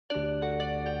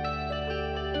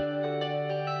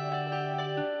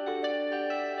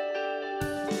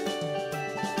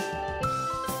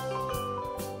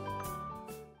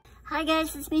Hi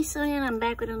guys, it's me Sonia and I'm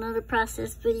back with another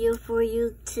process video for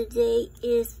you. Today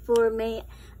is for May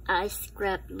I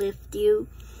Scraplift You.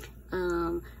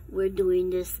 We're doing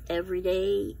this every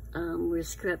day. We're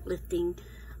scrap lifting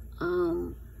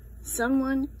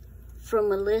someone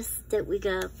from a list that we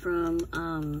got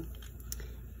from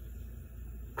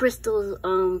Crystal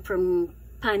from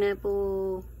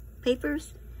Pineapple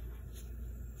Papers.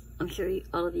 I'm sure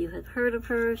all of you have heard of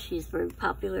her. She's very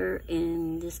popular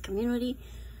in this community.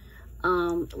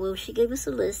 Well, she gave us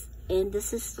a list, and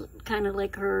this is kind of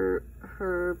like her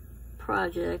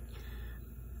project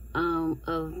of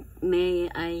May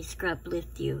I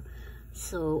Scraplift You.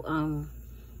 So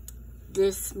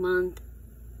this month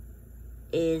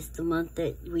is the month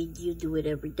that you do it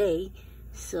every day.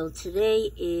 So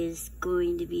today is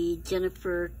going to be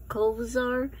Jennifer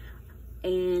Kovazar,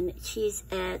 and she's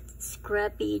at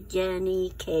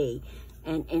Scrappyjennyk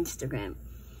and Instagram.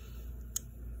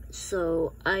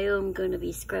 So I am going to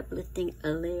be scrap lifting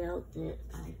a layout that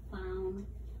I found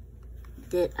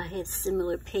that I have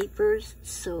similar papers.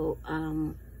 So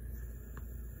I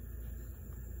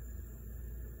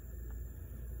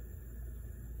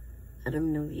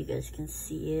don't know if you guys can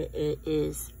see it. It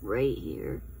is right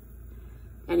here.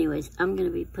 Anyways, I'm going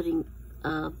to be putting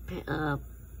a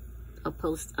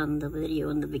post on the video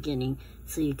in the beginning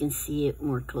so you can see it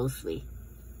more closely.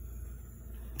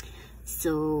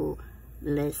 So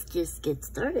let's just get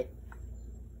started.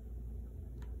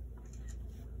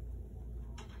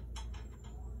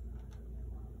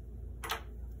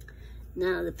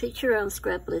 Now the picture I'm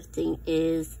scrap lifting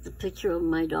is the picture of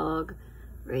my dog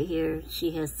right here. She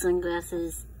has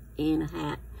sunglasses and a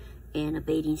hat and a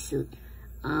bathing suit.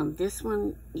 This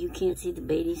one you can't see the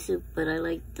bathing suit, but I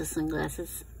like the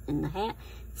sunglasses and the hat,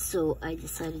 so I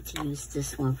decided to use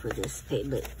this one for this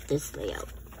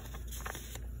layout.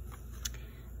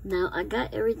 Now, I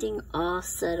got everything all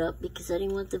set up because I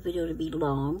didn't want the video to be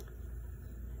long.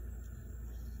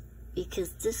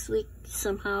 Because this week,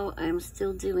 somehow, I'm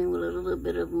still dealing with a little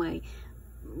bit of my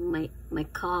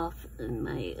cough and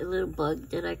my little bug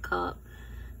that I caught.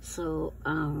 So,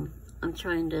 I'm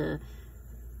trying to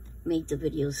make the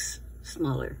videos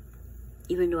smaller,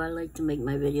 even though I like to make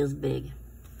my videos big.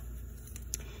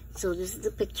 So, this is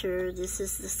the picture. This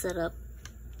is the setup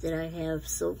that I have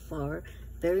so far.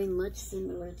 Very much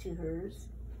similar to hers.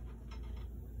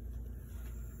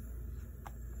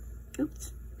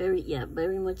 Oops,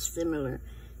 very much similar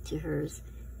to hers.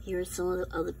 Here are some of the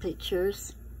other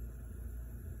pictures.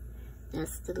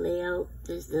 That's the layout.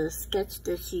 There's the sketch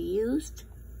that she used.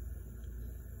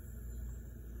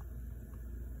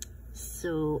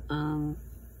 So,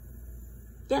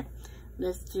 yeah,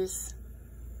 let's just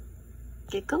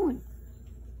get going.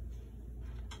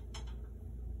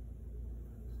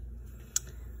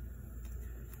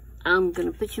 I'm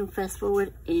gonna put you fast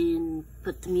forward and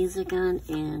put the music on,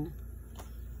 and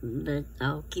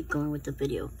I'll keep going with the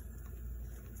video.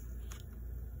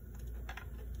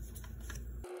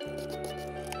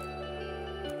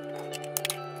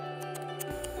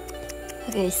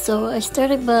 Okay, so I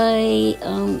started by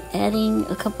adding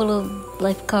a couple of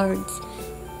life cards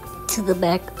to the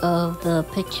back of the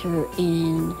picture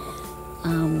and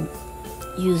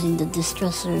using the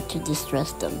distresser to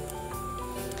distress them.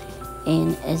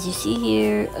 And as you see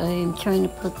here, I'm trying to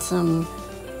put some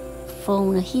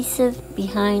foam adhesive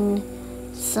behind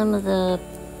some of the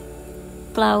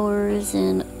flowers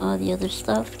and all the other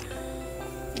stuff.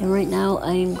 And right now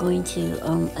I'm going to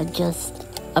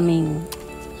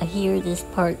adhere this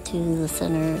part to the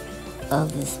center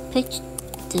of this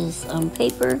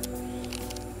paper,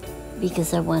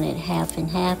 because I want it half and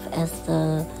half as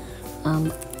the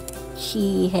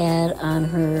she had on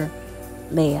her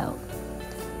layout.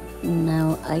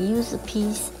 Now, I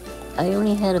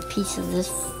only had a piece of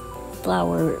this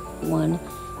flower one,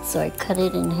 so I cut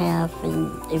it in half,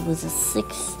 and it was a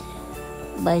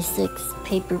 6x6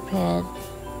 paper pad,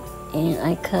 and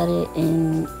I cut it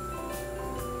in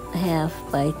half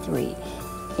by 3.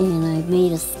 And I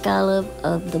made a scallop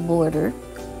of the border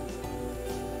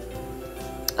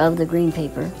of the green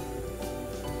paper.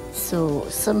 So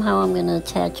somehow I'm going to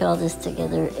attach all this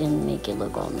together and make it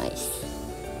look all nice.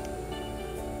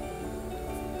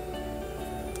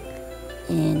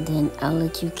 And then I'll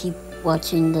let you keep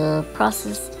watching the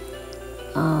process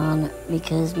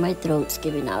because my throat's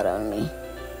giving out on me.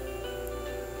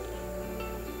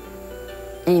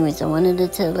 Anyways, I wanted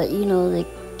to let you know that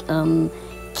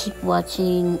keep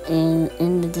watching, and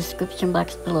in the description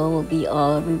box below will be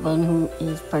everyone who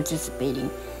is participating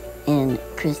in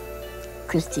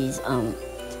Christy's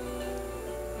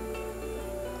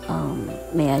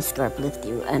May I Scraplift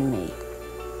You and May.